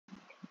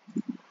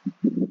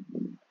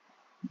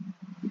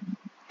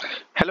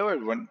Hello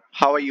everyone,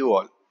 how are you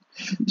all?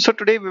 So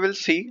today we will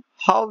see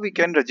how we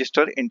can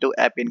register into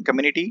Appian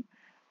Community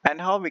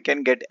and how we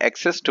can get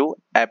access to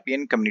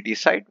Appian Community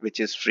site which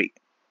is free.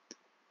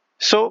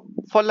 So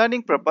for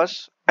learning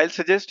purpose, I'll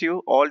suggest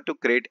you all to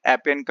create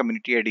Appian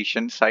Community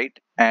Edition site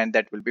and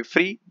that will be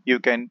free. You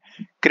can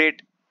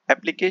create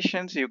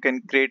applications, you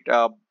can create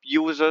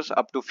users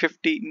up to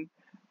 15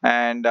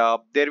 and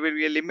there will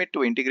be a limit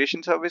to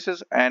integration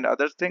services and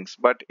other things,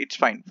 but it's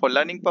fine. For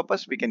learning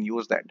purpose, we can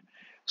use that.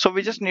 So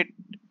we just need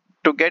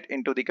to get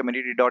into the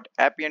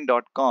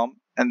community.appian.com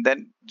and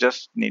then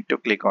just need to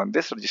click on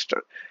this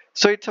register.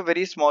 So it's a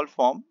very small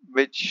form,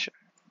 which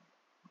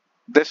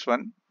this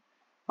one,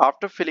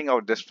 after filling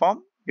out this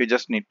form, you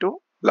just need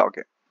to log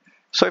in.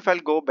 So if I'll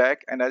go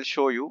back and I'll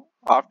show you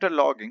after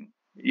logging,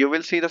 you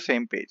will see the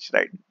same page,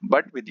 right?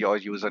 But with your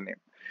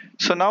username.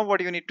 So now what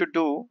you need to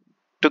do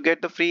to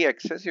get the free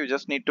access, you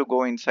just need to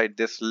go inside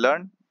this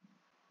learn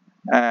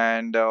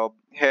and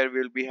here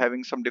we'll be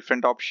having some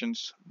different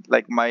options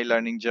like my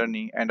learning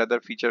journey and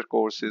other feature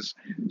courses.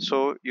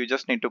 So you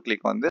just need to click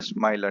on this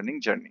my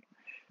learning journey.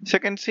 So you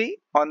can see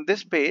on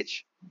this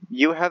page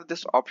you have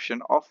this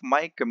option of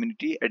my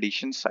community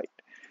edition site.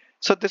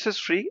 So this is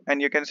free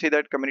and you can see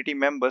that community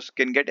members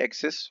can get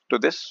access to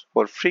this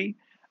for free,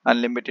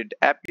 unlimited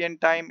Appian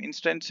time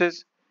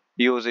instances,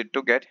 use it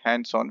to get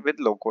hands-on with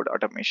low-code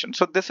automation.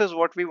 So this is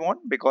what we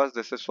want because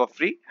this is for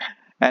free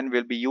and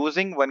we'll be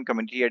using one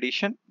community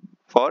edition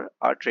for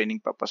our training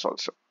purpose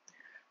also.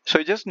 So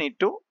you just need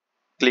to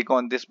click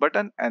on this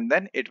button and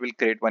then it will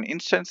create one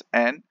instance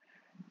and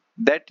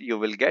that you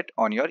will get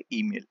on your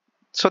email.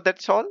 So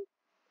that's all.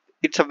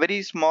 It's a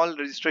very small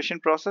registration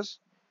process.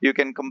 You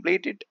can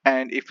complete it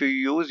and if you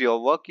use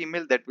your work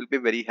email that will be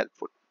very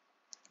helpful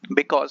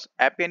because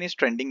Appian is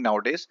trending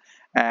nowadays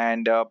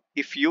and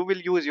if you will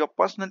use your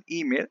personal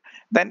email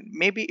then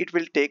maybe it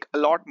will take a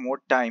lot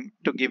more time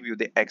to give you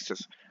the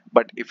access,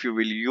 but if you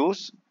will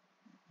use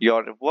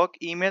your work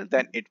email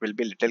then it will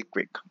be little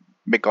quick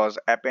because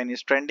Appian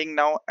is trending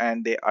now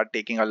and they are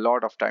taking a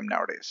lot of time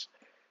nowadays.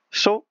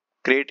 So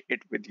create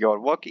it with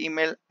your work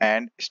email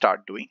and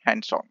start doing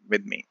hands-on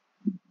with me.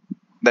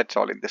 That's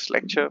all in this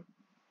lecture.